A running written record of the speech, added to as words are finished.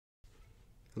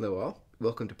Hello all,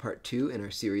 welcome to part 2 in our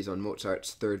series on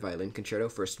Mozart's Third Violin Concerto,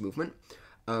 first movement.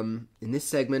 In this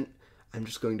segment, I'm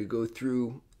just going to go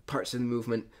through parts of the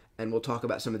movement and we'll talk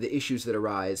about some of the issues that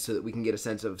arise so that we can get a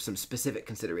sense of some specific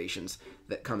considerations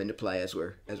that come into play as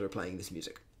we're playing this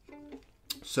music.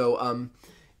 So,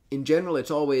 in general,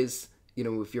 it's always,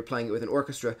 if you're playing it with an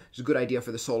orchestra, it's a good idea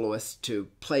for the soloist to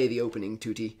play the opening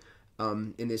tutti.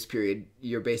 In this period,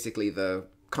 you're basically the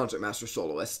concertmaster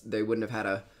soloist. They wouldn't have had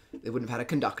a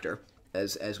conductor,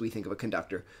 as we think of a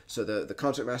conductor. So the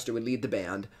concertmaster would lead the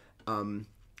band, and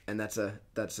that's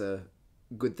a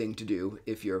good thing to do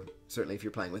certainly if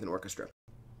you're playing with an orchestra.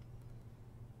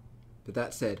 But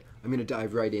that said, I'm going to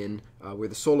dive right in where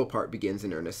the solo part begins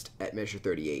in earnest at measure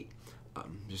 38.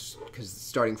 Just because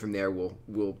starting from there,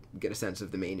 we'll get a sense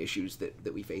of the main issues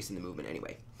that we face in the movement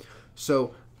anyway.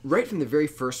 So right from the very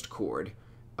first chord,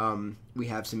 we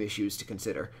have some issues to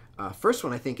consider. First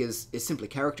one, I think, is simply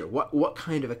character. What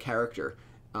kind of a character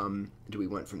do we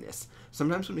want from this?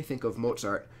 Sometimes when we think of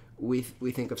Mozart, we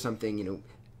think of something,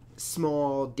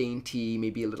 small, dainty,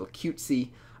 maybe a little cutesy.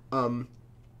 And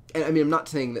I mean, I'm not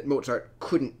saying that Mozart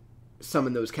couldn't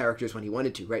summon those characters when he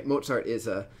wanted to, right? Mozart is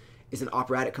an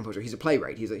operatic composer. He's a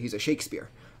playwright. He's a Shakespeare.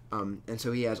 And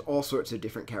so he has all sorts of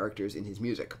different characters in his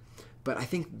music. But I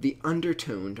think the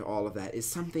undertone to all of that is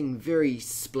something very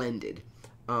splendid.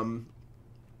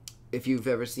 If you've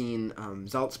ever seen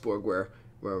Salzburg, where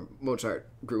Mozart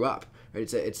grew up,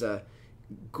 right? It's a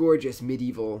gorgeous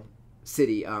medieval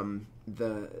city.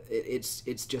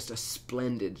 It's just a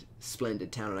splendid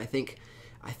town, and I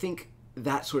think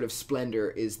that sort of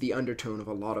splendor is the undertone of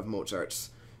a lot of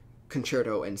Mozart's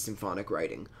concerto and symphonic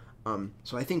writing.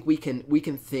 So I think we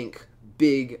can think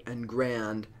big and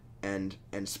grand and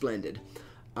splendid.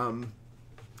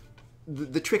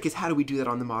 The trick is, how do we do that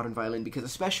on the modern violin? Because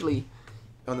especially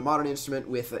on the modern instrument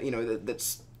with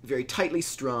that's very tightly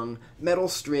strung, metal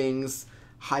strings,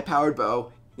 high-powered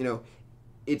bow,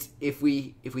 it's if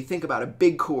we think about a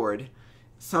big chord,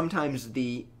 sometimes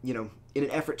in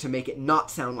an effort to make it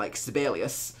not sound like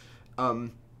Sibelius,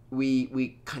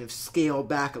 we kind of scale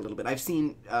back a little bit. I've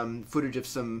seen footage of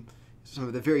some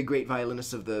of the very great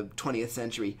violinists of the 20th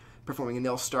century performing, and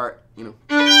they'll start,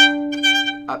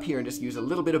 up here and just use a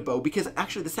little bit of bow, because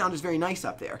actually the sound is very nice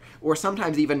up there, or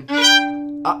sometimes even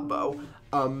up bow.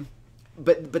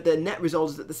 But the net result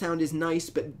is that the sound is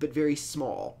nice, but very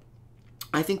small.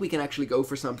 I think we can actually go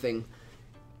for something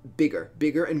bigger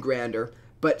and grander,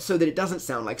 but so that it doesn't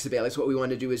sound like Sibelius, what we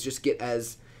want to do is just get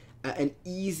as an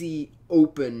easy,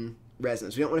 open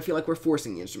resonance. We don't want to feel like we're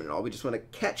forcing the instrument at all. We just want to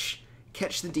catch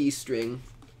the D string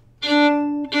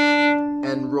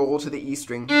and roll to the E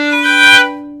string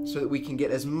so that we can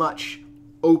get as much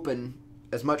open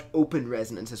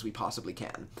resonance as we possibly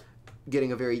can,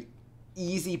 getting a very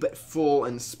easy but full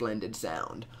and splendid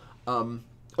sound.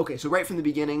 Okay, so right from the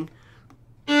beginning,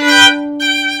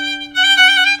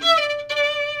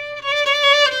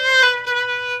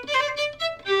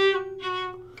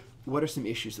 what are some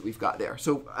issues that we've got there?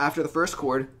 So after the first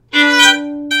chord,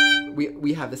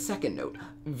 we have the second note.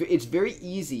 It's very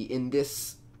easy in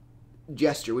this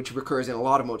gesture, which recurs in a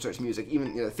lot of Mozart's music,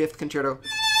 even the Fifth Concerto.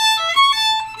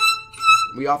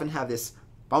 We often have this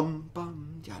bum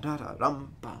bum ya da da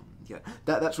dum bum ya.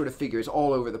 That sort of figures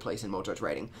all over the place in Mozart's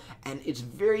writing, and it's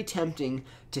very tempting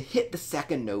to hit the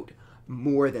second note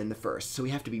more than the first. So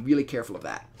we have to be really careful of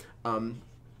that. I'm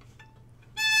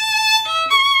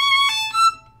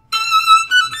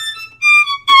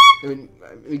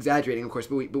exaggerating, of course,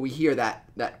 but we hear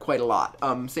that quite a lot.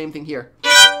 Same thing here.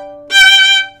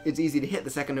 It's easy to hit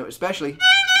the second note, especially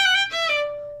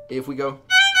if we go,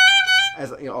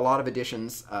 as a lot of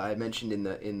editions I mentioned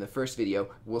in the first video,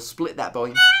 will split that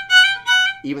bowing,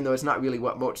 even though it's not really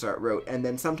what Mozart wrote. And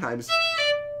then sometimes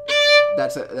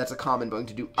that's a common bowing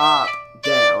to do up,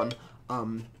 down.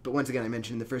 But once again, I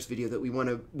mentioned in the first video that we want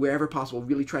to, wherever possible,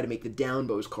 really try to make the down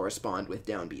bows correspond with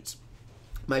downbeats.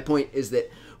 My point is that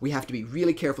we have to be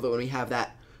really careful that when we have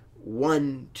that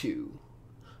 1, 2,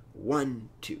 1,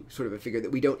 2 sort of a figure,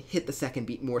 that we don't hit the second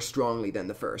beat more strongly than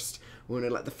the first. We want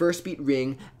to let the first beat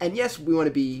ring, and yes, we want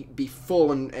to be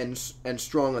full and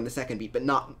strong on the second beat, but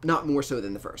not more so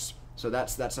than the first. So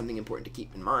that's something important to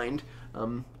keep in mind.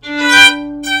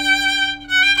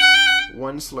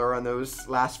 One slur on those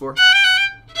last four.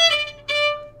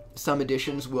 Some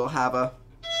editions will have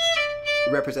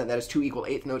represent that as 2 equal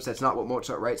eighth notes. That's not what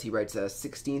Mozart writes. He writes a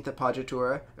 16th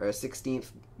appoggiatura, or a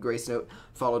 16th grace note,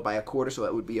 followed by a quarter, so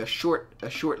that would be a short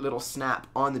little snap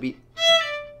on the beat.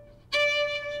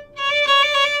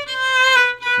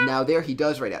 Now there he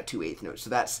does write out 2 eighth notes,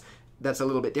 so that's a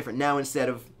little bit different. Now instead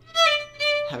of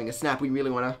having a snap, we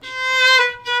really want to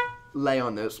lay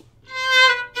on those.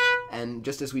 And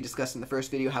just as we discussed in the first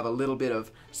video, have a little bit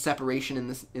of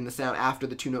separation in the sound after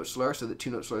the two-note slur, so the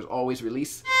two-note slurs always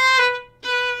release.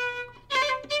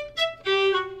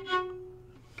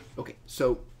 Okay,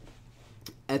 so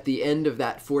at the end of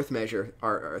that fourth measure,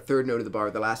 our third note of the bar,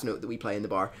 the last note that we play in the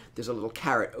bar, there's a little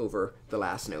caret over the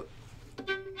last note.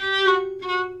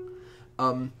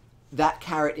 That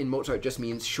caret in Mozart just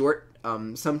means short.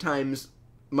 Sometimes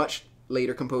much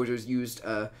later composers used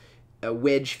a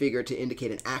wedge figure to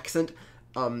indicate an accent.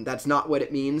 That's not what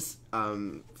it means.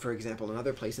 For example,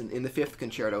 another place in the Fifth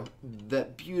Concerto, the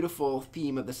beautiful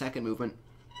theme of the second movement,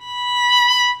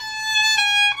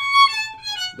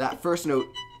 that first note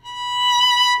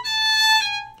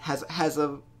has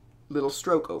a little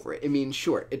stroke over it. It means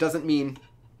short. It doesn't mean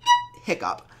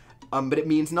hiccup, but it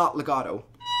means not legato.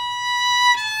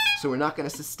 So we're not going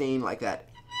to sustain like that.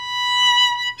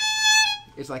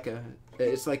 It's like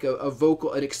a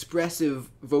vocal, an expressive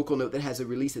vocal note that has a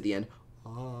release at the end.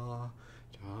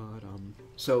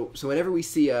 So whenever we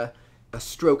see a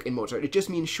stroke in Mozart, it just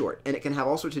means short, and it can have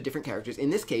all sorts of different characters. In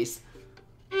this case,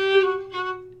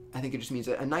 I think it just means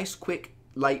a nice, quick,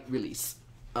 light release.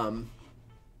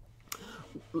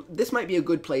 This might be a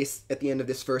good place at the end of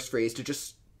this first phrase to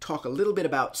just talk a little bit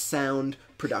about sound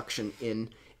production in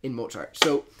Mozart.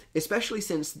 So, especially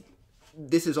since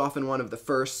this is often one of the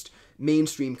first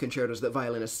mainstream concertos that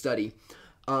violinists study,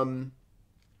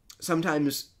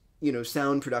 sometimes, you know,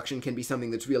 sound production can be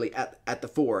something that's really at the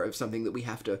fore of something that we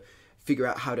have to figure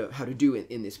out how to do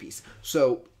in this piece.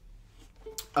 So,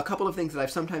 a couple of things that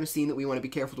I've sometimes seen that we want to be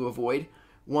careful to avoid.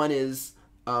 One is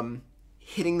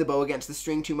hitting the bow against the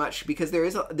string too much, because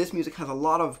this music has a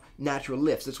lot of natural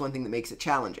lifts. It's one thing that makes it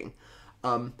challenging.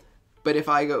 But if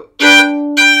I go,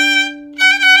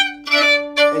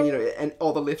 and you know, and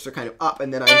all the lifts are kind of up,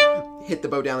 and then I hit the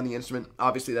bow down on the instrument,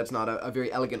 obviously that's not a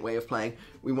very elegant way of playing.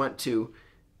 We want to,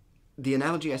 the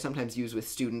analogy I sometimes use with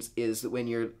students is that when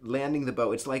you're landing the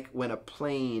bow, it's like when a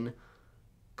plane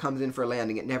comes in for a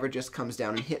landing, it never just comes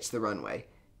down and hits the runway.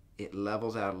 It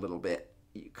levels out a little bit.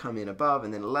 You come in above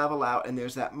and then level out, and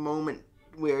there's that moment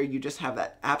where you just have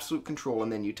that absolute control,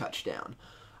 and then you touch down.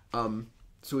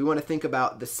 So we want to think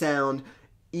about the sound,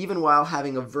 even while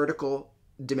having a vertical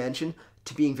dimension,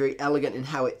 to being very elegant in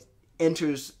how it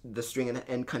enters the string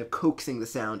and kind of coaxing the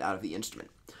sound out of the instrument.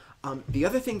 The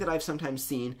other thing that I've sometimes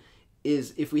seen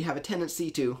is if we have a tendency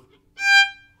to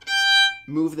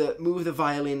move the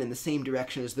violin in the same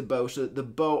direction as the bow, so that the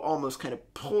bow almost kind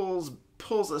of pulls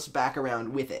us back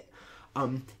around with it.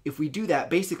 If we do that,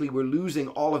 basically we're losing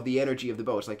all of the energy of the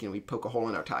bow. It's like, you know, we poke a hole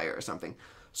in our tire or something.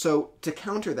 So to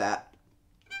counter that,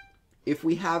 if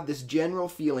we have this general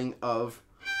feeling of,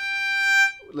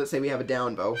 let's say we have a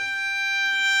down bow,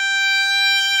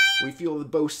 we feel the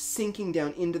bow sinking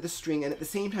down into the string, and at the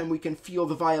same time we can feel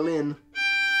the violin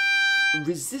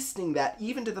resisting that,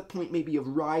 even to the point maybe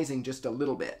of rising just a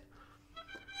little bit.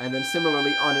 And then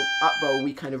similarly on an up bow,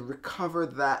 we kind of recover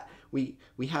that. We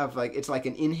have, like, it's like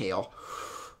an inhale.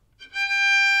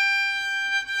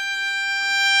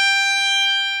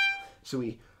 So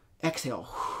we exhale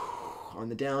on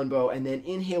the down bow, and then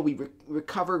inhale, we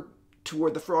recover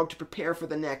toward the frog to prepare for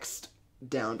the next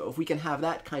down bow. If we can have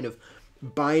that kind of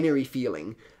binary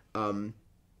feeling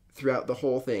throughout the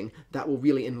whole thing, that will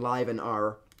really enliven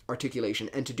our articulation.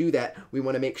 And to do that, we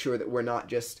want to make sure that we're not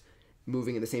just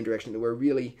moving in the same direction, that we're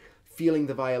really feeling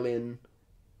the violin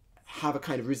have a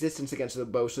kind of resistance against the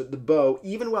bow, so that the bow,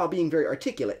 even while being very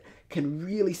articulate, can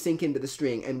really sink into the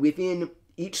string, and within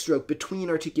each stroke, between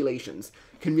articulations,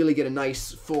 can really get a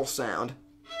nice full sound.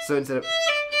 So instead of,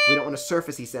 we don't want a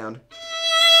surfacey sound.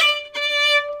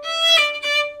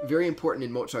 Very important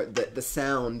in Mozart that the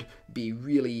sound be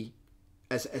really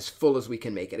as full as we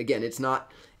can make it. Again, it's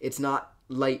not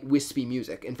light, wispy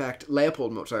music. In fact,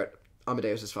 Leopold Mozart,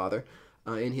 Amadeus's father,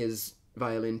 in his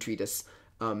violin treatise,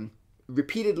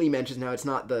 repeatedly mentions, now it's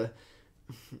not the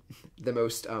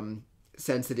most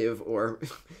sensitive or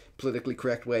politically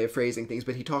correct way of phrasing things,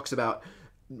 but he talks about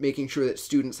making sure that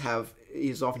students have,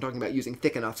 he's often talking about using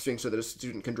thick enough strings so that a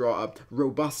student can draw a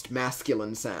robust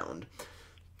masculine sound.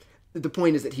 The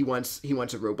point is that he wants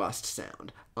a robust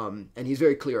sound, and he's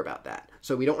very clear about that.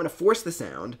 So we don't want to force the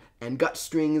sound, and gut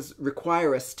strings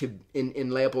require us to, in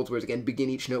Leopold's words again, begin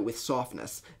each note with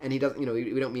softness. And he doesn't, you know,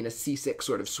 we don't mean a C6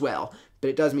 sort of swell, but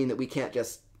it does mean that we can't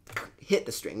just hit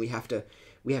the string. We have to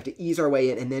ease our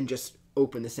way in and then just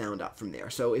open the sound up from there.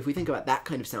 So if we think about that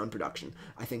kind of sound production,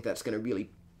 I think that's going to really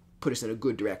put us in a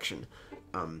good direction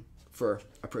for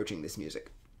approaching this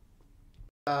music.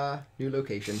 New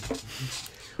location.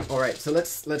 All right, so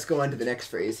let's go on to the next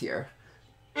phrase here.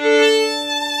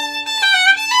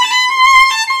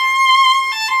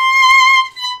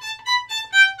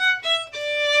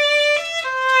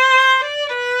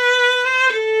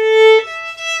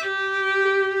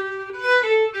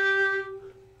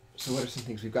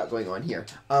 we've got going on here.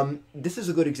 This is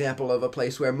a good example of a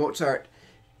place where Mozart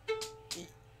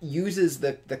uses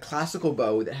the classical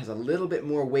bow that has a little bit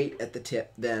more weight at the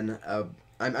tip than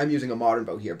I'm using a modern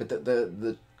bow here, but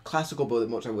the classical bow that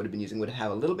Mozart would have been using would have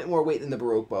a little bit more weight than the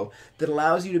Baroque bow, that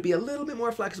allows you to be a little bit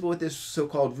more flexible with this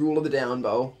so-called rule of the down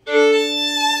bow.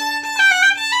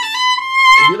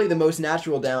 Really, the most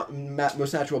natural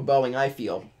bowing I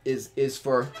feel is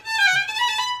for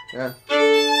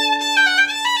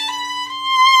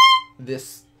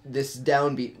this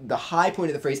downbeat, the high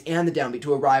point of the phrase and the downbeat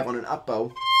to arrive on an up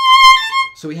bow.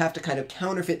 So we have to kind of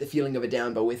counterfeit the feeling of a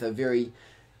down bow with a very,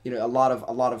 a lot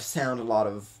of sound, a lot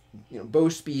of bow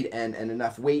speed and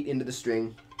enough weight into the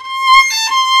string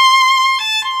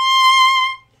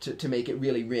to make it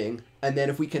really ring. And then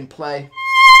if we can play,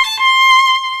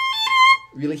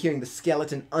 really hearing the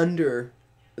skeleton under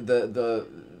the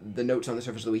notes on the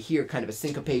surface, so we hear kind of a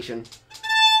syncopation.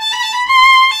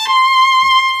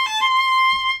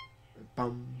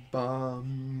 Bum,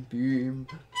 bum, boom.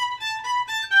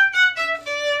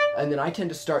 And then I tend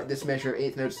to start this measure of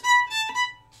eighth notes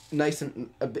nice and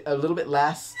a little bit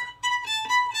less,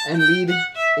 and lead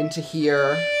into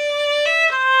here.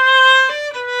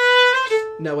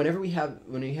 Now, when we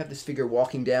have this figure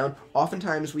walking down,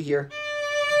 oftentimes we hear,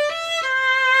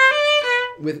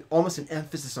 with almost an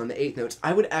emphasis on the eighth notes.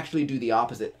 I would actually do the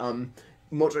opposite.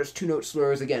 Mozart's two-note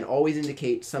slurs, again, always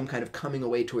indicate some kind of coming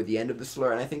away toward the end of the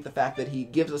slur, and I think the fact that he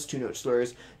gives us two-note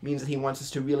slurs means that he wants us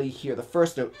to really hear the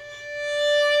first note.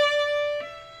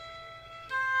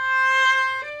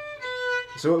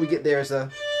 So what we get there is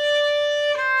that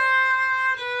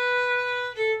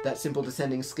simple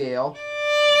descending scale.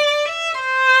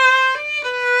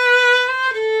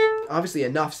 Obviously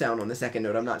enough sound on the second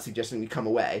note. I'm not suggesting we come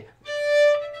away.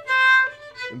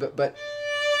 But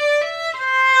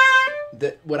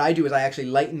what I do is I actually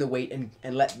lighten the weight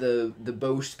and let the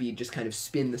bow speed just kind of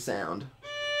spin the sound.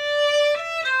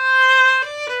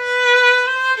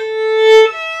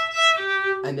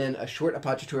 And then a short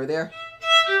appoggiatura there,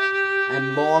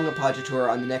 and long appoggiatura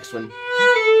on the next one.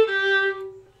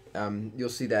 You'll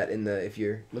see that if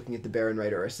you're looking at the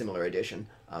Baronreiter or a similar edition.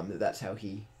 That's how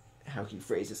he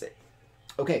phrases it.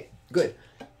 Okay, good.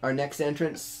 Our next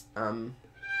entrance.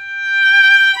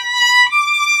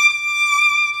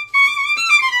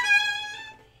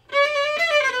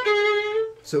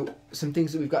 So some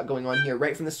things that we've got going on here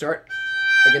right from the start.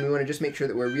 Again, we want to just make sure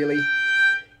that we're really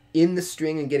in the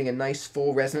string and getting a nice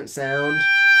full resonant sound,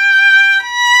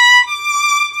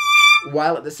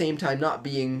 while at the same time not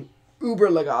being uber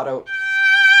legato.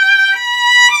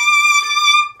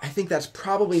 I think that's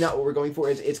probably not what we're going for.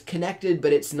 It's connected,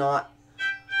 but it's not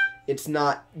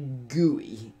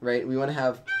gooey, right? We want to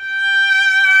have,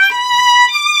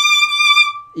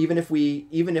 even if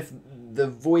the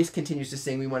voice continues to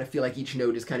sing, we want to feel like each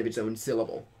note is kind of its own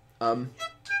syllable.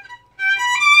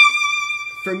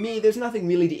 For me, there's nothing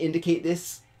really to indicate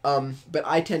this, but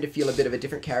I tend to feel a bit of a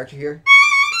different character here.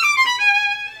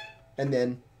 And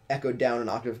then echoed down an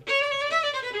octave.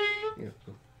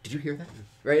 Did you hear that?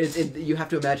 Right? You have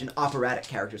to imagine operatic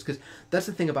characters, because that's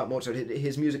the thing about Mozart.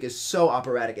 His music is so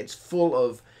operatic. It's full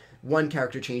of one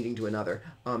character changing to another.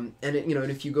 And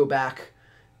if you go back,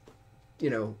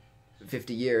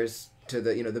 50 years to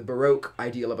the Baroque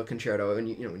ideal of a concerto, and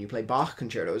when you play Bach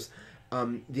concertos,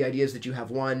 the idea is that you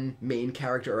have one main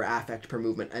character or affect per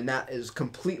movement, and that is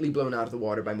completely blown out of the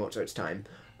water by Mozart's time.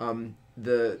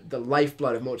 The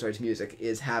lifeblood of Mozart's music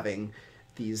is having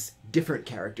these different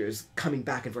characters coming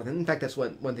back and forth. And in fact, that's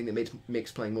one thing that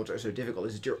makes playing Mozart so difficult,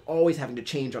 is that you're always having to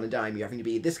change on a dime. You're having to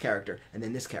be this character, and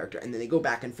then this character, and then they go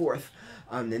back and forth.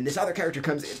 Then this other character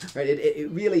comes in, right? It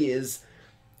really is,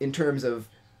 in terms of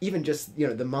even just,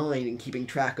 the mind and keeping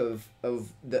track of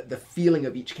the feeling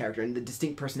of each character and the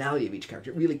distinct personality of each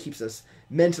character. It really keeps us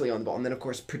mentally on the ball. And then, of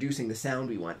course, producing the sound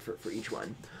we want for each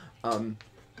one.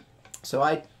 So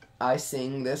I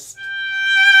sing this.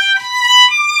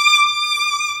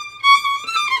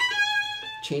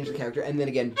 Change the character, and then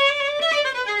again,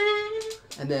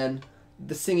 and then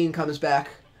the singing comes back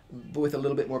with a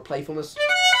little bit more playfulness,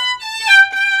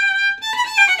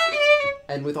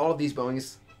 and with all of these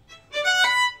bowings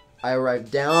I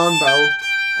arrive down bow,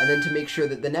 and then to make sure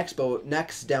that the next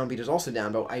downbeat is also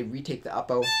down bow, I retake the up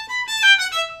bow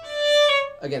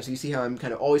again. So you see how I'm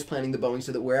kind of always planning the bowing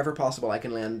so that wherever possible I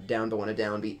can land down bow on a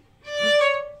downbeat.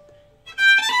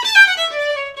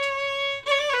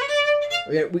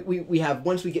 We have,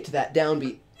 once we get to that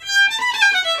downbeat,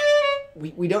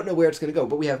 we don't know where it's going to go,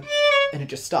 but we have, and it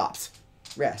just stops.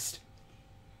 Rest.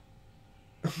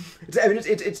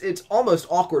 It's almost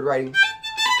awkward writing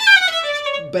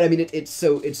but I mean, it's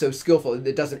so skillful.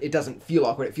 It doesn't feel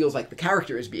awkward. It feels like the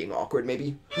character is being awkward,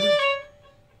 maybe.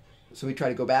 So we try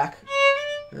to go back.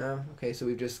 Okay, so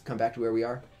we've just come back to where we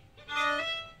are.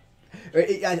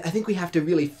 I think we have to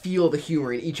really feel the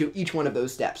humor in each one of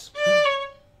those steps.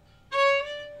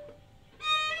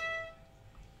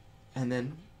 And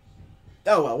then,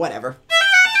 oh well, whatever.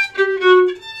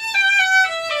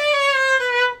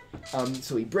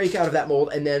 So we break out of that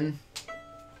mold, and then,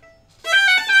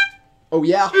 oh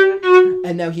yeah,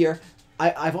 and now here,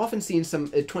 I've often seen some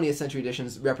 20th century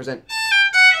editions represent,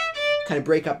 kind of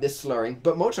break up this slurring,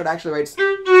 but Mozart actually writes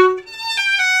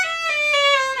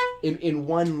in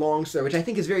one long slur, which I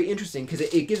think is very interesting, because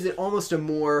it gives it almost a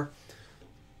more,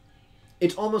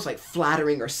 it's almost like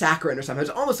flattering or saccharine or something.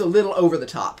 It's almost a little over the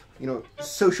top, you know,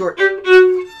 so short.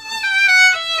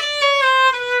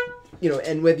 You know,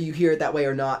 and whether you hear it that way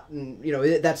or not, you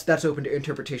know, that's open to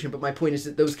interpretation. But my point is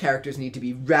that those characters need to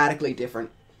be radically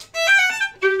different.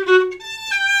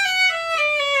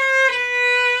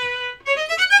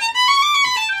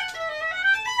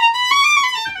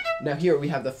 Now here we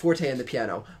have the forte and the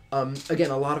piano. Again,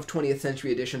 a lot of 20th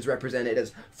century editions represent it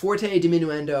as forte,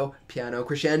 diminuendo, piano,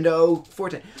 crescendo,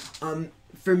 forte.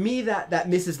 For me, that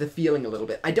misses the feeling a little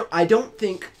bit. I don't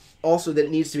think also that it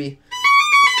needs to be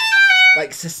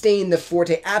like sustain the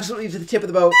forte absolutely to the tip of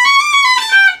the bow,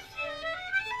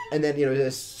 and then, you know, the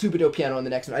subito piano on the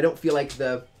next one. I don't feel like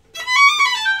the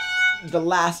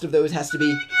last of those has to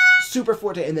be super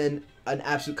forte and then an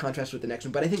absolute contrast with the next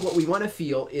one. But I think what we want to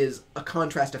feel is a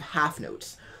contrast of half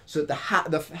notes. So the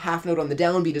half note on the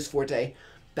downbeat is forte,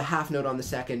 the half note on the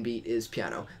second beat is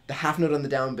piano. The half note on the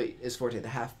downbeat is forte, the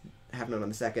half note on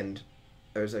the second,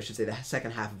 or as I should say, the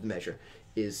second half of the measure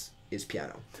is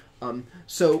piano.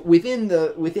 So within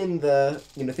the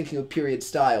you know, thinking of period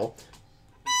style,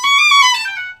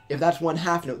 if that's one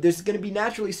half note, there's going to be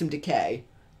naturally some decay,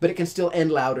 but it can still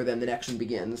end louder than the next one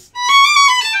begins.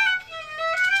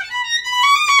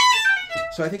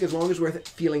 So I think as long as we're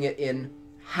feeling it in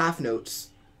half notes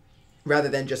rather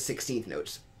than just 16th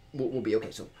notes, we'll be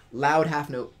okay. So loud half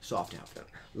note, soft half note,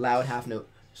 loud half note,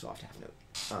 soft half note.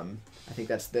 I think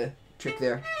that's the trick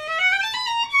there.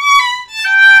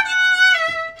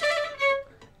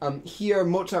 Here,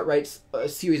 Mozart writes a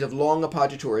series of long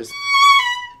appoggiatures.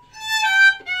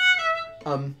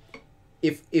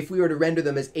 If we were to render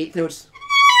them as eighth notes,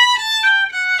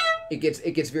 it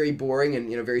gets very boring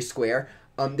and, you know, very square.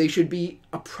 They should be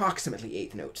approximately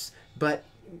eighth notes, but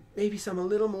maybe some a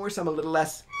little more, some a little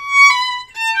less.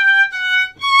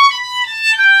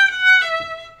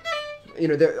 You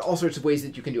know, there are all sorts of ways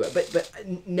that you can do it,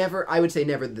 but never, I would say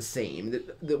never the same.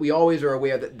 That we always are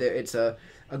aware that it's a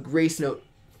grace note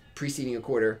preceding a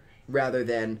quarter rather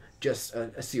than just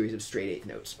a series of straight eighth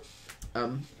notes.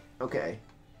 Okay.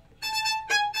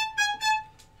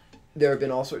 There have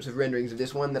been all sorts of renderings of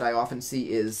this. One that I often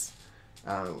see is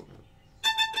a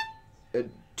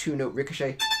two-note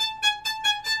ricochet.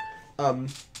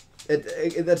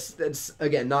 That's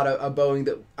again not a bowing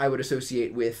that I would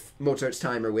associate with Mozart's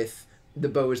time or with the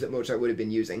bows that Mozart would have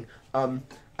been using.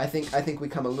 I think we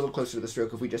come a little closer to the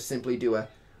stroke if we just simply do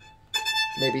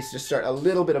maybe just start a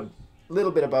little bit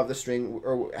above the string,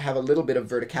 or have a little bit of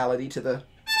verticality to the.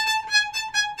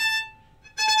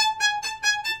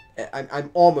 I'm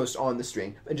almost on the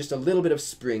string, and just a little bit of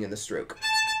spring in the stroke.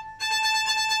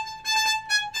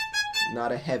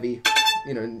 Not a heavy,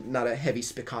 you know, not a heavy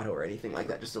spiccato or anything like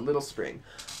that. Just a little spring.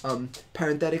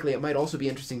 Parenthetically, it might also be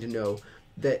interesting to know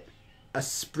that a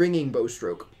springing bow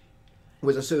stroke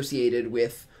was associated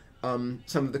with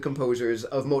some of the composers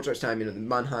of Mozart's time, you know,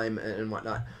 Mannheim and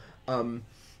whatnot,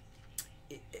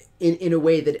 in a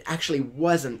way that it actually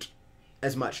wasn't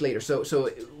as much later.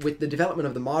 So with the development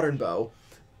of the modern bow,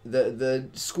 the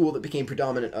school that became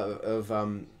predominant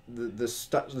of the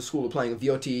school of playing of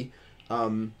Viotti,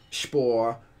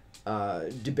 Spohr,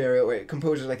 De Barrio,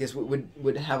 composers like this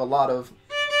would have a lot of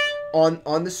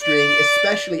on the string,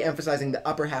 especially emphasizing the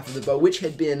upper half of the bow, which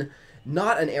had been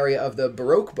not an area of the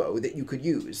Baroque bow that you could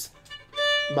use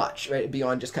much, right,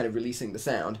 beyond just kind of releasing the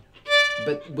sound.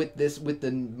 But with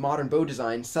the modern bow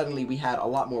design, suddenly we had a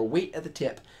lot more weight at the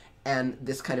tip, and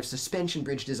this kind of suspension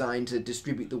bridge design to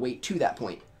distribute the weight to that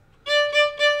point.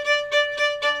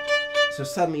 So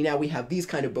suddenly now we have these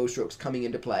kind of bow strokes coming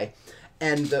into play,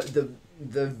 and the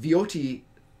Viotti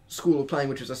school of playing,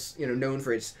 which was known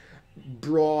for its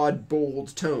broad,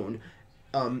 bold tone,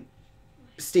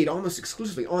 stayed almost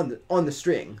exclusively on the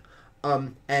string,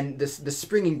 and the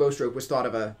springing bow stroke was thought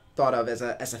of as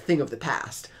a thing of the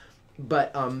past,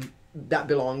 but that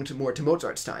belonged more to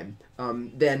Mozart's time.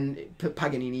 Then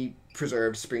Paganini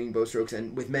preserved springing bow strokes,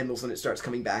 and with Mendelssohn it starts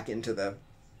coming back into the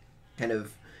kind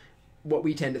of what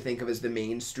we tend to think of as the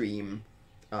mainstream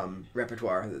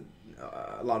repertoire.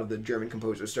 A lot of the German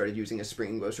composers started using a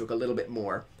springing bow stroke a little bit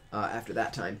more after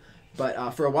that time.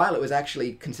 But for a while it was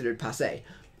actually considered passé.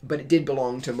 But it did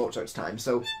belong to Mozart's time,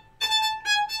 so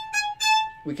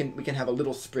we can have a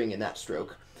little spring in that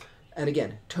stroke. And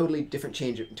again, totally different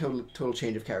change, total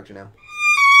change of character now.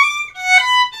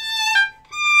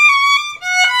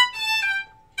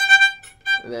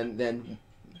 And then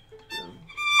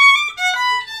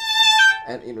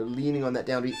and leaning on that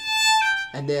downbeat,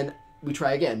 and then we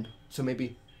try again. So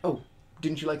maybe, oh,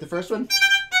 didn't you like the first one?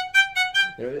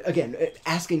 Again,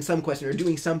 asking some question or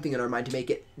doing something in our mind to make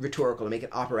it rhetorical, to make it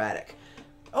operatic.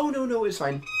 Oh, no, it's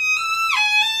fine.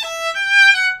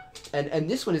 And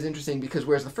this one is interesting because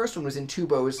whereas the first one was in 2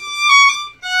 bows,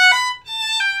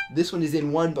 this one is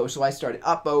in 1 bow, so I started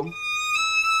up bow.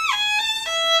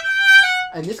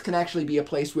 And this can actually be a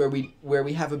place where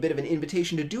we have a bit of an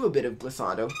invitation to do a bit of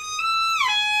glissando.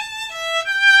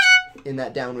 In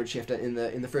that downward shift, in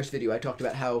the first video, I talked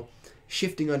about how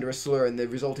shifting under a slur and the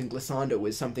resulting glissando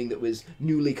was something that was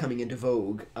newly coming into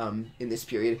vogue in this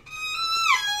period.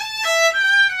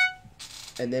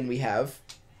 And then we have,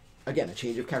 again, a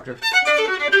change of character.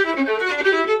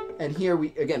 And here we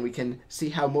can see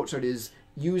how Mozart is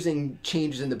using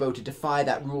changes in the bow to defy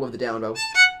that rule of the down bow.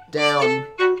 Down,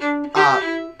 up,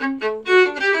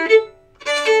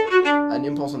 an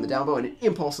impulse on the down bow and an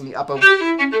impulse on the up bow.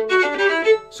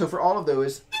 So for all of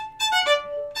those,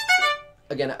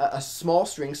 again, a small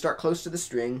string, start close to the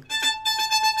string.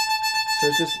 So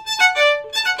it's just,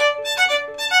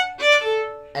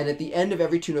 and at the end of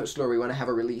every 2-note slur, we want to have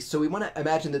a release. So we want to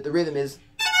imagine that the rhythm is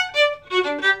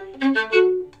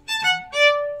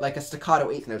like a staccato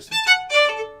 8th note.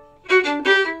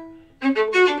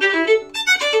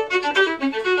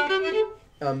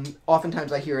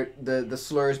 Oftentimes I hear the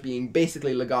slurs being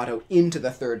basically legato into the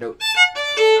 3rd note.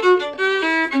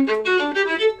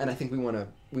 And I think we want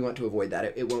to avoid that.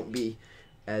 It won't be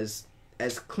as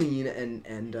clean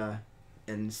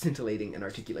and scintillating an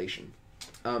articulation.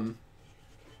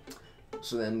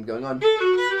 So then going on,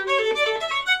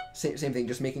 same thing,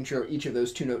 just making sure each of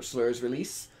those 2-note slurs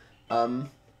release.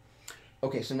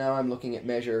 Okay, so now I'm looking at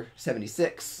measure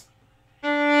 76.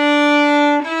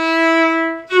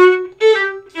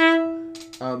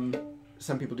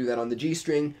 Some people do that on the G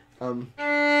string.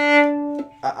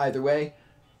 Either way,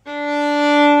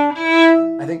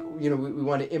 I think we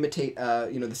want to imitate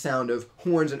the sound of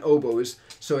horns and oboes.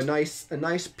 So a nice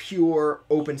pure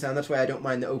open sound. That's why I don't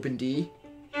mind the open D.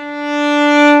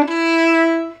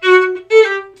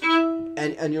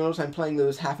 And you'll notice I'm playing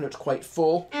those half notes quite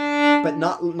full, but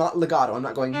not legato. I'm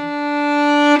not going.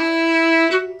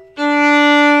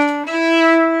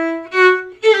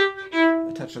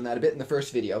 I touched on that a bit in the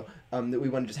first video. That we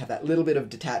want to just have that little bit of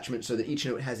detachment so that each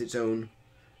note has its own,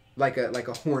 like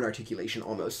a horn articulation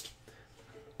almost.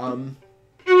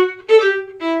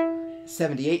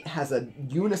 78 has a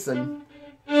unison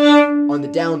on the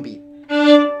downbeat.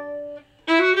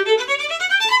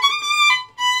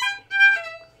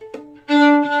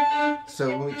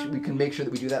 So we can make sure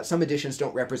that we do that. Some editions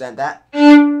don't represent that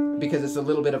because it's a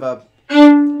little bit of a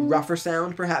rougher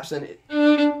sound, perhaps, than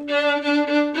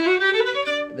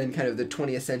kind of the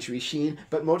 20th century sheen.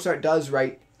 But Mozart does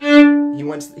write. He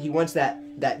wants that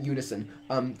unison.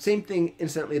 Same thing,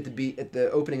 incidentally, at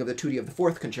the opening of the Tutti of the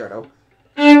Fourth Concerto.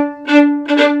 Because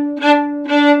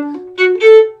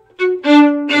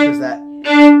that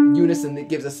unison that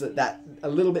gives us a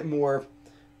little bit more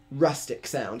rustic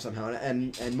sound somehow,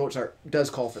 and Mozart does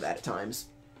call for that at times.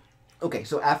 Okay,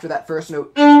 so after that first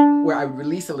note, where I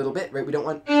release a little bit, right? We don't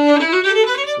want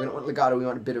legato. We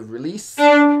want a bit of release,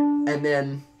 and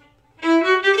then.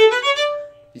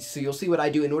 So you'll see what I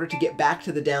do in order to get back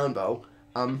to the down bow.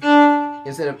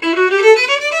 Instead of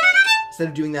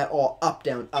doing that all up,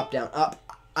 down, up, down, up.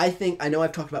 I know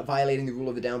I've talked about violating the rule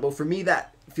of the down bow. For me,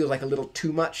 that feels like a little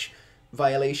too much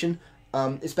violation,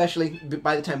 especially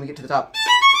by the time we get to the top.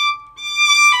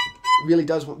 Really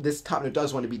this top note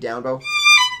does want to be down bow.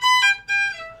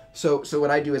 So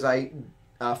what I do is I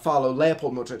follow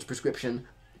Leopold Mozart's prescription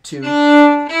to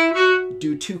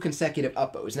do 2 consecutive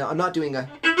up bows. Now I'm not doing an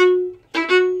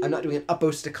up bow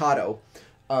staccato,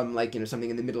 like something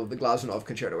in the middle of the Glazunov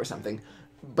concerto or something.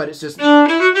 But it's just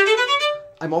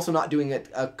I'm also not doing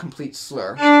a complete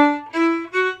slur. I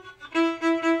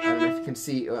don't know if you can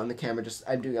see on the camera.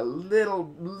 I'm doing a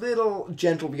little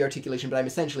gentle rearticulation, but I'm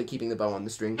essentially keeping the bow on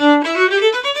the string, and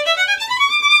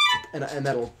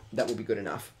that will be good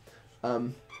enough.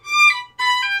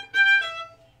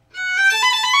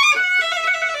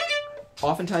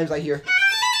 Oftentimes I hear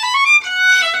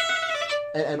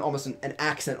and almost an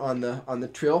accent on the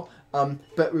trill.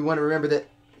 But we want to remember that,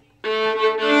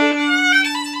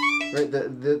 right,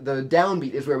 the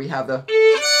downbeat is where we have the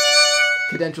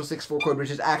cadential 6/4 chord, which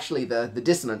is actually the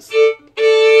dissonance,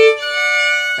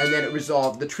 and then it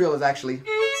resolved. The trill is actually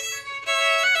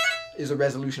a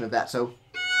resolution of that. So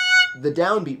the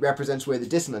downbeat represents where the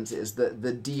dissonance is,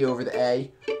 the D over the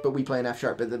A, but we play an F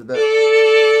sharp. But the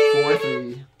 4,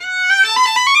 3.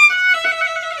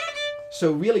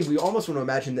 So really, we almost want to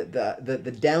imagine that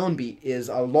the downbeat is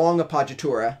a long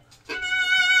appoggiatura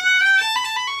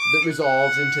that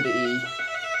resolves into the E.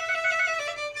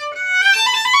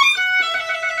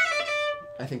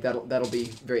 I think that'll be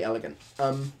very elegant.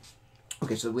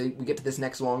 Okay, so we get to this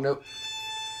next long note.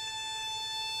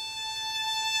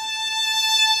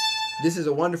 This is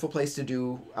a wonderful place to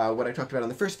do what I talked about on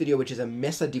the first video, which is a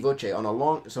messa di voce on a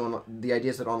long. So the idea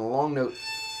is that on a long note,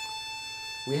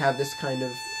 we have this kind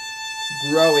of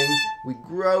growing. We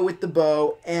grow with the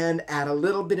bow and add a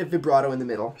little bit of vibrato in the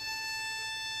middle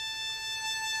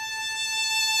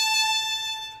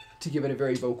to give it a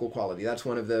very vocal quality. That's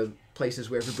one of the places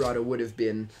where vibrato would have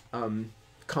been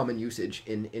common usage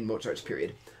in Mozart's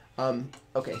period.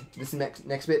 Okay, this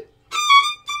next bit.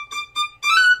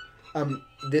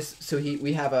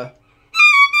 We have a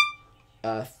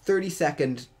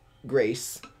 30-second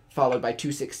grace followed by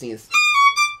 2/16.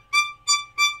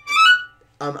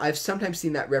 I've sometimes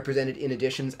seen that represented in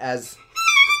editions as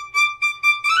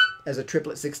a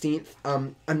triplet 16th.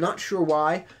 I'm not sure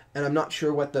why, and I'm not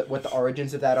sure what the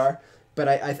origins of that are. But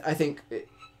I think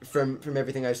from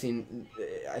everything I've seen,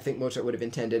 I think Mozart would have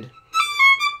intended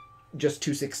just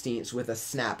 2/16ths with a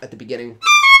snap at the beginning.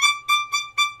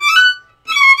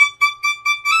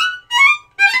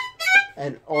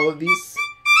 And all of these,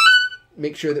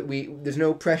 make sure that there's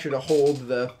no pressure to hold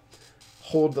the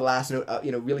last note,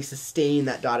 really sustain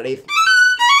that dotted eighth.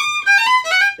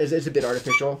 It's a bit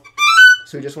artificial,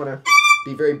 so we just want to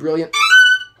be very brilliant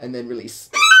and then release.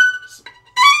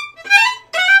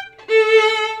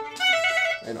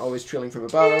 And always trilling from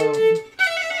above.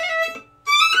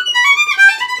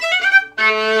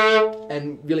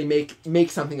 And really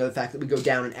make something of the fact that we go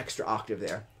down an extra octave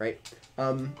there, right?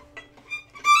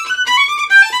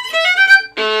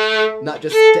 Not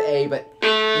just to A, but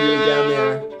really down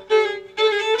there.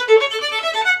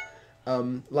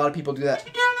 A lot of people do that.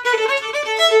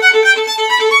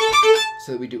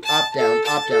 So that we do up, down,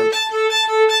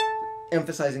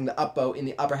 emphasizing the up bow in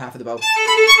the upper half of the bow.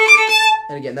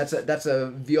 And again, that's a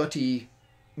Viotti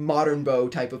modern bow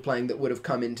type of playing that would have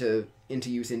come into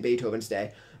use in Beethoven's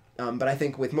day. But I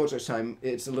think with Mozart's time,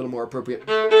 it's a little more appropriate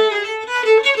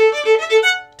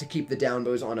to keep the down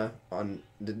bows on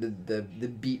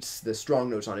the beats, the strong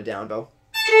notes on a down bow.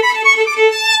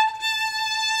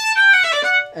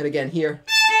 And again here,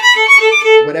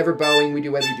 whatever bowing we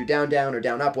do, whether we do down, down, or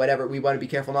down, up, whatever, we want to be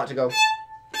careful not to go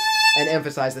and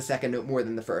emphasize the second note more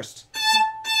than the first.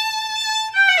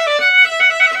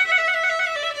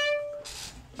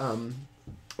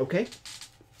 Okay,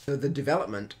 so the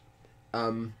development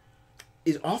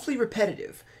is awfully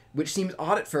repetitive, which seems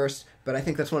odd at first, but I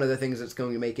think that's one of the things that's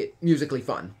going to make it musically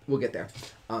fun. We'll get there.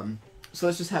 So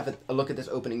let's just have a look at this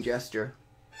opening gesture.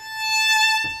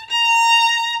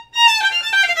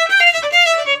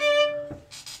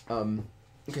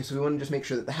 Okay, so we want to just make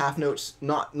sure that the half notes,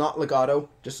 not legato,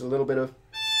 just a little bit of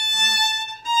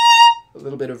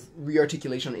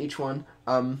rearticulation on each one.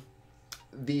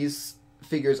 These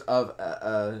figures of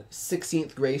a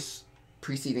 16th grace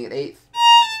preceding an 8th.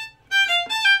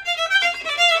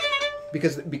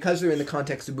 Because they're in the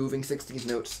context of moving 16th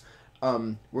notes,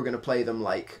 we're going to play them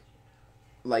like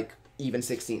even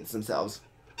 16ths themselves.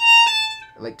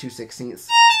 Like 2/16ths,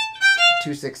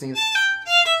 2/16ths,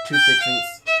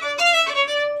 2/16ths.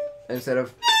 Instead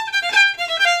of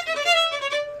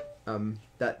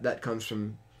that comes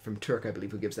from Turk, I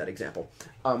believe, who gives that example.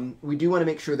 We do want to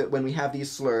make sure that when we have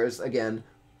these slurs, again,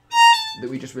 that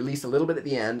we just release a little bit at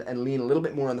the end and lean a little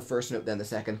bit more on the first note than the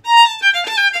second.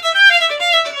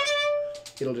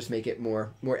 It'll just make it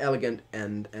more elegant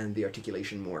and the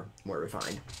articulation more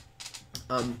refined.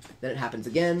 Then it happens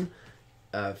again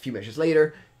a few measures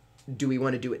later. Do we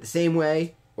want to do it the same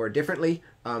way or differently?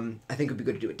 I think it would be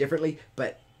good to do it differently,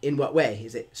 but in what way?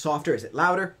 Is it softer? Is it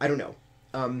louder? I don't know.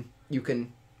 You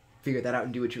can figure that out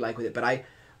and do what you like with it. But I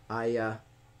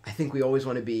think we always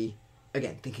want to be,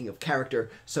 again, thinking of character.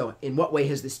 So in what way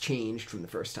has this changed from the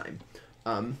first time?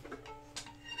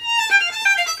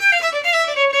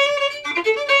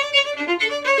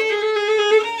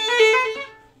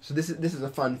 So this is a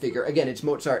fun figure. Again, it's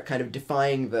Mozart kind of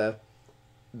defying the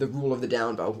rule of the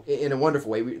down bow in a wonderful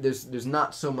way. There's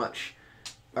not so much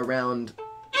around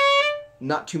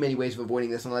not too many ways of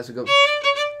avoiding this unless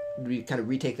we kind of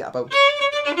retake the up bow.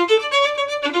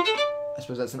 I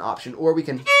suppose that's an option. Or we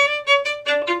can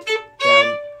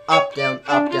down, up, down,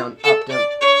 up, down, up, down.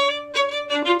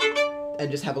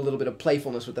 And just have a little bit of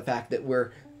playfulness with the fact that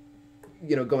we're,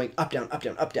 going up, down, up,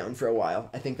 down, up, down for a while.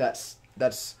 I think that's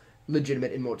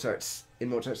legitimate in Mozart's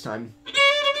time.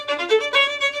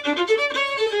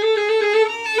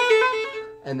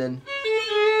 And then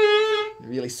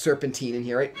really serpentine in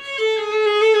here, right?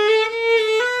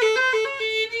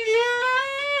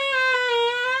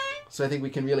 So I think we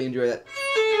can really enjoy that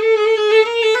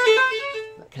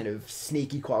kind of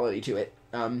sneaky quality to it.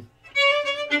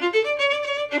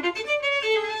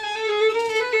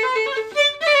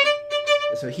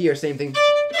 So here, same thing.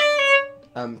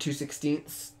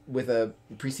 2/16 with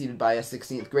preceded by a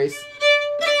 16th grace.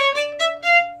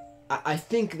 I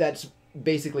think that's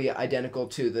basically identical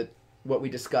to what we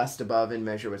discussed above in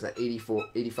measure. Was that 84,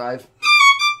 85?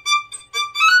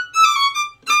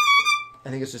 I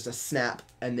think it's just a snap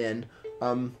and then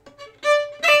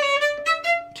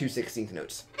 2/16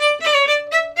 notes.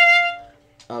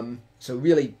 So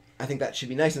really, I think that should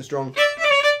be nice and strong.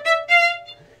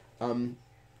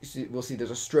 We'll see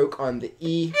there's a stroke on the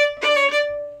E.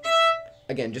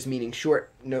 Again, just meaning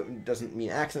short. No, doesn't mean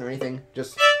accent or anything.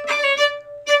 Just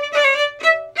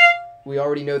we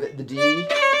already know that the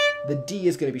D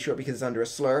is going to be short because it's under a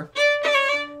slur.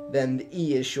 Then the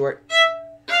E is short.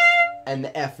 And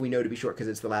the F we know to be short because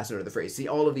it's the last note of the phrase. See,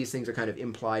 all of these things are kind of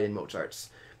implied in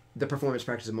the performance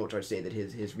practice of Mozart's day that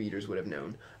his readers would have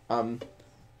known. Now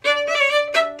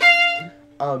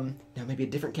maybe a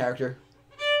different character.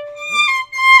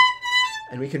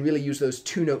 And we can really use those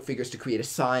two-note figures to create a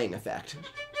sighing effect.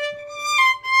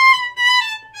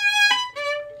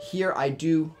 Here I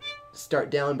do start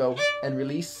down bow and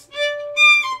release.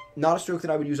 Not a stroke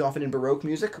that I would use often in Baroque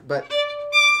music, but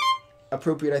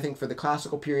appropriate, I think, for the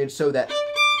classical period so that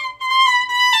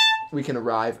we can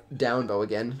arrive down bow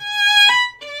again.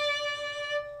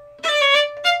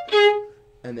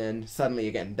 And then suddenly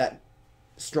again, that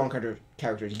strong character,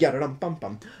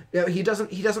 bum. Now, he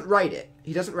doesn't write it.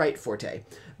 He doesn't write forte,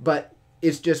 but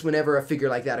it's just whenever a figure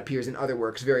like that appears in other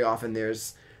works, very often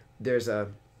there's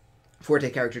a forte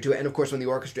character to it, and of course when the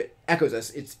orchestra echoes us,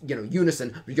 it's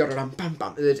unison.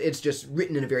 Bum. It's just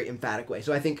written in a very emphatic way.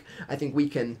 So I think we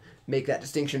can make that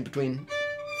distinction between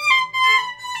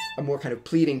a more kind of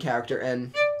pleading character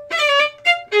and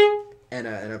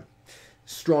a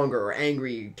stronger or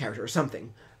angry character or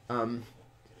something.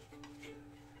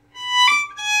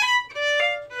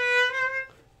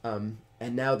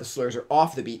 And now the slurs are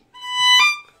off the beat.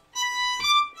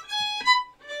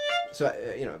 So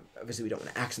obviously we don't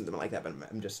want to accent them like that, but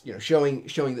I'm just showing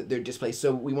that they're displaced.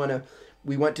 So we want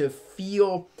to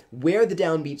feel where the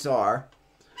downbeats are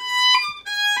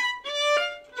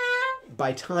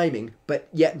by timing, but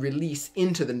yet release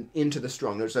into the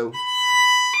strong note. So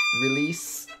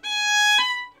release,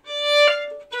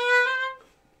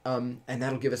 and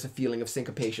that'll give us a feeling of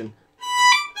syncopation,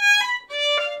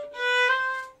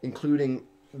 including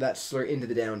that slur into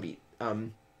the downbeat.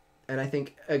 And I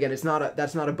think, again, that's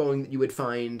not a bowing that you would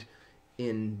find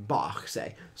in Bach,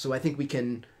 say. So I think we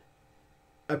can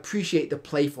appreciate the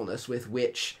playfulness with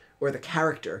which, or the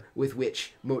character with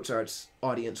which Mozart's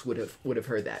audience would have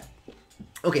heard that.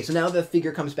 Okay, so now the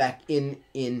figure comes back in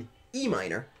E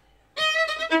minor.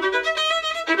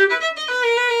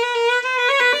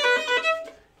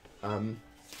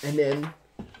 And then,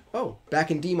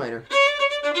 back in D minor.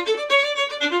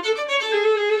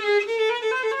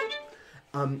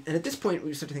 And at this point,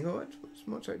 we start to think, what's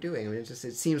Mozart doing? I mean, it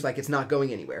seems like it's not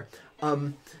going anywhere.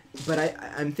 But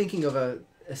I'm thinking of a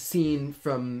scene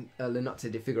from Le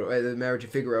Nozze di Figaro, the Marriage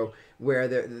of Figaro, where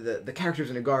the characters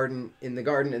in the garden, and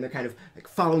they're kind of like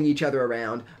following each other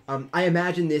around. I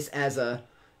imagine this as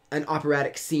an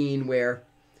operatic scene where,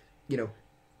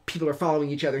 people are following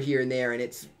each other here and there, and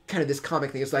it's kind of this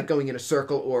comic thing. It's like going in a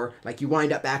circle, or like you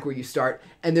wind up back where you start,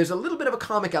 and there's a little bit of a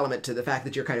comic element to the fact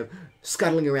that you're kind of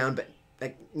scuttling around, but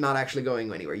like not actually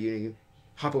going anywhere. You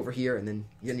hop over here, and then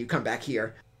you come back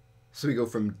here. So we go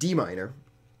from D minor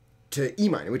to E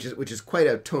minor, which is quite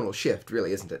a tonal shift,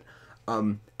 really, isn't it?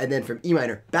 And then from E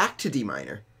minor back to D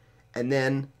minor, and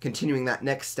then continuing that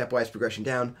next stepwise progression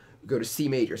down, we go to C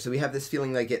major. So we have this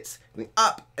feeling like it's going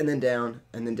up and then down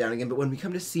again. But when we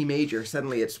come to C major,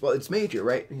 suddenly it's major,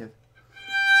 right? Yeah.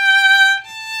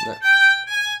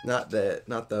 Not the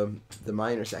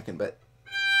minor second, but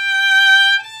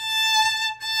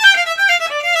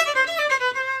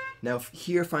now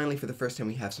here finally for the first time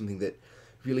we have something that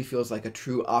really feels like a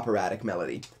true operatic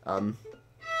melody.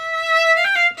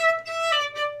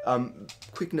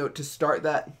 Quick note to start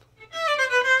that.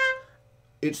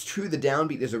 it's true the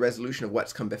downbeat is a resolution of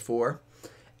what's come before,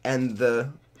 and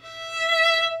the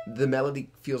melody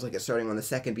feels like it's starting on the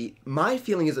second beat. My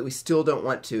feeling is that we still don't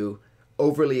want to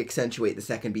overly accentuate the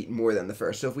second beat more than the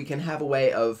first. So if we can have a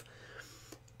way of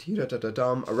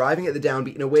arriving at the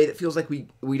downbeat in a way that feels like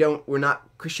we're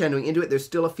not crescendoing into it, there's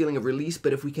still a feeling of release,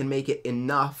 but if we can make it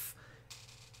enough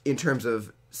in terms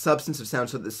of substance of sound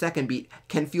so that the second beat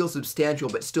can feel substantial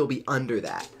but still be under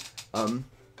that.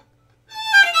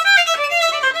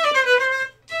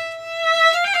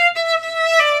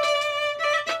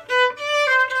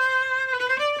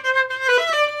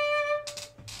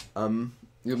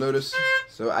 You'll notice,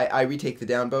 so I retake the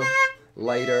down bow,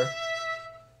 lighter,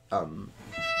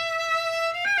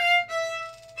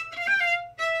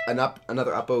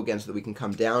 another up bow again so that we can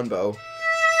come down bow,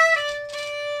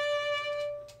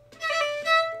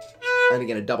 and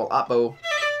again a double up bow,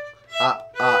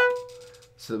 up,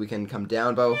 so that we can come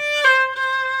down bow,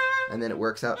 and then it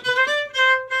works out.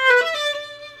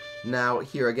 Now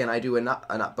here again I do an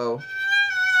up bow.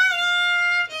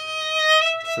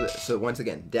 So once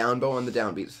again, down bow on the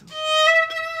downbeats.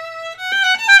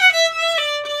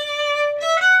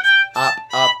 Up,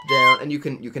 down, and you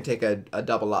can take a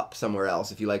double up somewhere else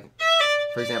if you like.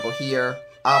 For example, here,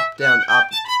 up, down, up.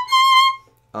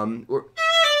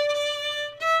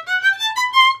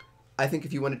 I think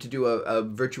if you wanted to do a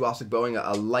virtuosic bowing,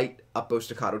 a light up bow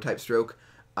staccato type stroke,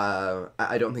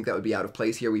 I don't think that would be out of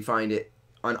place here. We find it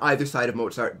on either side of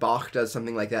Mozart. Bach does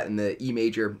something like that in the E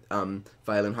major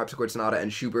violin harpsichord sonata,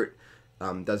 and Schubert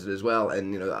does it as well,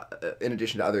 and in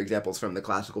addition to other examples from the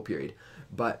classical period.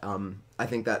 But I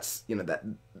think that's that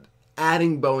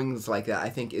adding bowings like that, I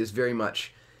think, is very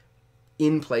much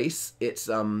in place. It's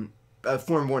a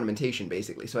form of ornamentation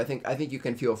basically. So I think you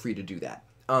can feel free to do that.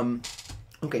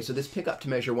 Okay, so this pickup to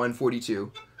measure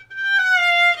 142.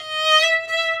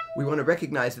 We want to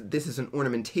recognize that this is an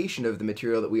ornamentation of the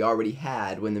material that we already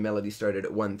had when the melody started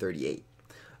at 138.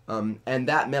 And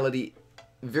that melody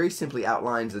very simply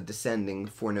outlines a descending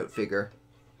 4-note figure.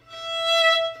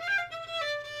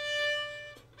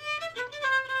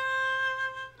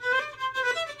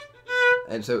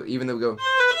 And so even though we go,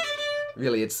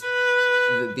 really it's,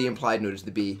 the implied note is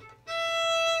the B.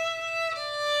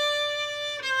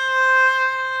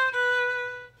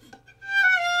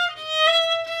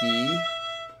 E.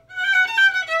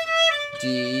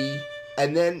 D,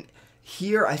 and then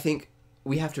here I think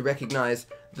we have to recognize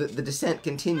that the descent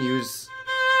continues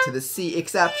to the C,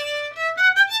 except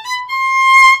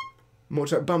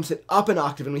Mozart bumps it up an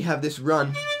octave and we have this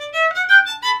run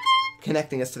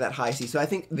connecting us to that high C. So I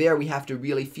think there we have to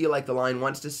really feel like the line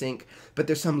wants to sink, but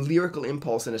there's some lyrical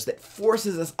impulse in us that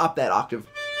forces us up that octave.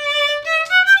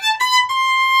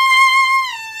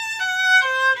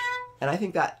 And I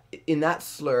think that in that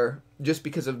slur, just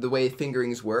because of the way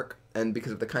fingerings work, and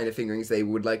because of the kind of fingerings they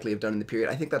would likely have done in the period,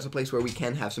 I think that's a place where we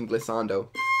can have some glissando.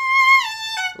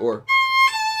 Or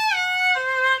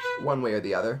one way or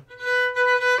the other.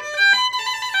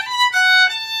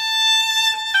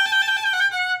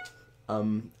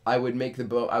 I would make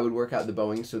I would work out the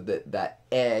bowing so that that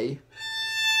A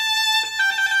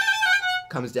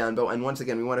comes down bow, and once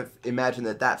again we want to imagine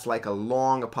that that's like a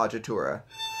long appoggiatura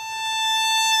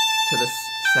to the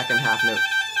second half note.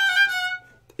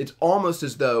 It's almost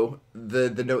as though the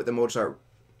note that Mozart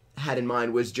had in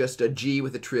mind was just a G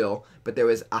with a trill, but there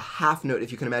was a half note,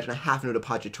 if you can imagine, a half note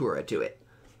appoggiatura to it.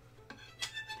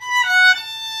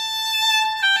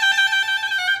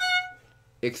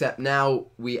 Except now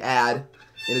we add,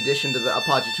 in addition to the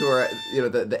appoggiatura,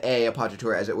 the A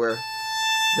appoggiatura as it were,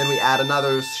 then we add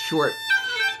another short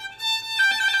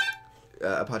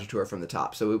appoggiatura from the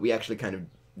top. So we actually kind of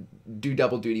do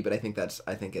double duty, but I think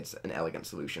it's an elegant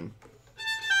solution.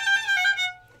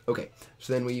 Okay,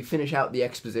 so then we finish out the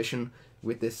exposition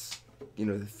with this,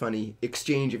 the funny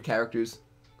exchange of characters.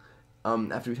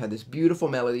 After we've had this beautiful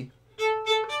melody,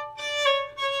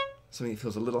 something that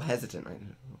feels a little hesitant, right?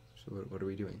 So what are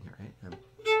we doing here, right?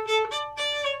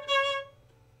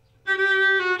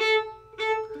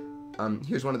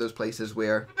 Here's one of those places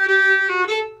where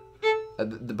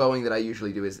the bowing that I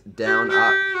usually do is down,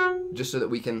 up, just so that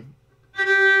we can,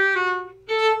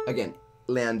 again,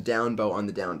 land down bow on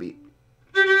the downbeat.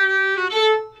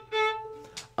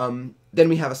 Then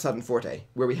we have a sudden forte,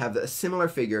 where we have a similar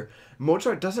figure.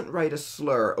 Mozart doesn't write a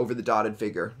slur over the dotted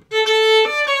figure.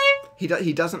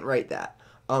 He doesn't write that.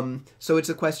 So it's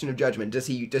a question of judgment. Does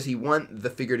he want the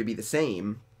figure to be the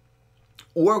same,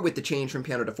 or with the change from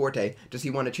piano to forte, does he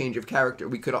want a change of character?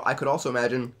 I could also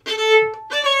imagine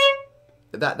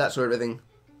that sort of a thing,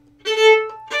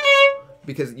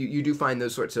 because you do find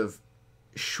those sorts of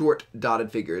short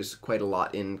dotted figures quite a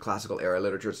lot in classical era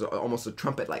literature. It's almost a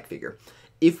trumpet-like figure.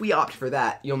 If we opt for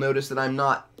that, you'll notice that I'm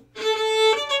not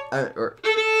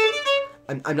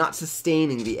I'm not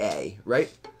sustaining the A,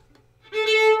 right?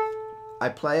 I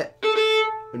play it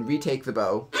and retake the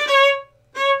bow.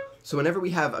 So whenever we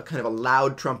have a kind of a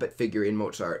loud trumpet figure in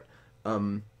Mozart,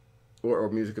 or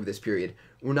music of this period,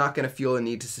 we're not going to feel the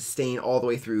need to sustain all the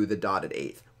way through the dotted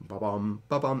eighth. Ba-bum,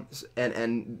 ba-bum.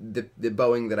 And the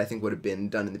bowing that I think would have been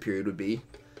done in the period would be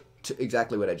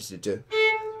exactly what I just did too.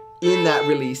 In that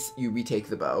release, you retake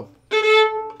the bow.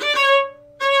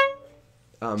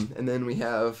 And then we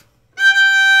have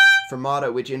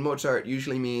fermata, which in Mozart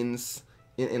usually means,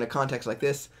 in a context like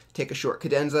this, take a short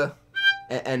cadenza,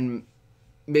 and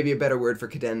maybe a better word for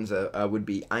cadenza would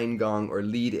be Eingang or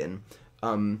lead-in.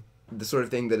 The sort of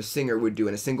thing that a singer would do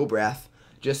in a single breath,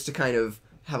 just to kind of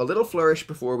have a little flourish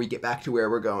before we get back to where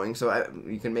we're going. So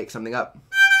you can make something up.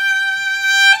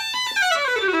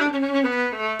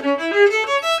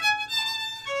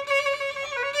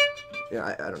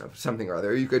 Yeah, I don't know, something or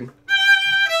other. You could...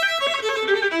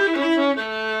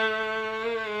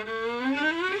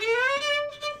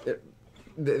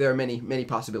 There are many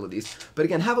possibilities. But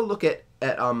again, have a look at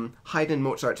Haydn and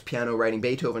Mozart's piano writing.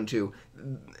 Beethoven, too,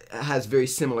 has very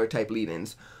similar type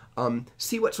lead-ins.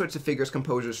 See what sorts of figures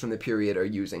composers from the period are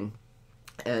using.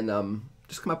 And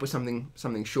just come up with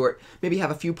something short. Maybe have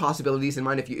a few possibilities in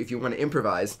mind if you want to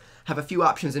improvise. Have a few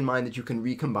options in mind that you can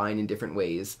recombine in different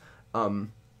ways.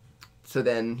 So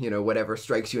then, whatever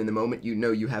strikes you in the moment,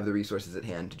 you have the resources at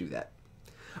hand to do that.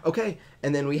 Okay,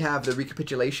 and then we have the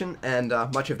recapitulation, and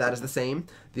much of that is the same.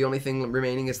 The only thing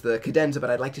remaining is the cadenza, but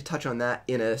I'd like to touch on that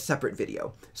in a separate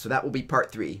video. So that will be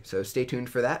part 3, so stay tuned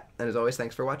for that, and as always,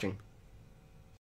 thanks for watching.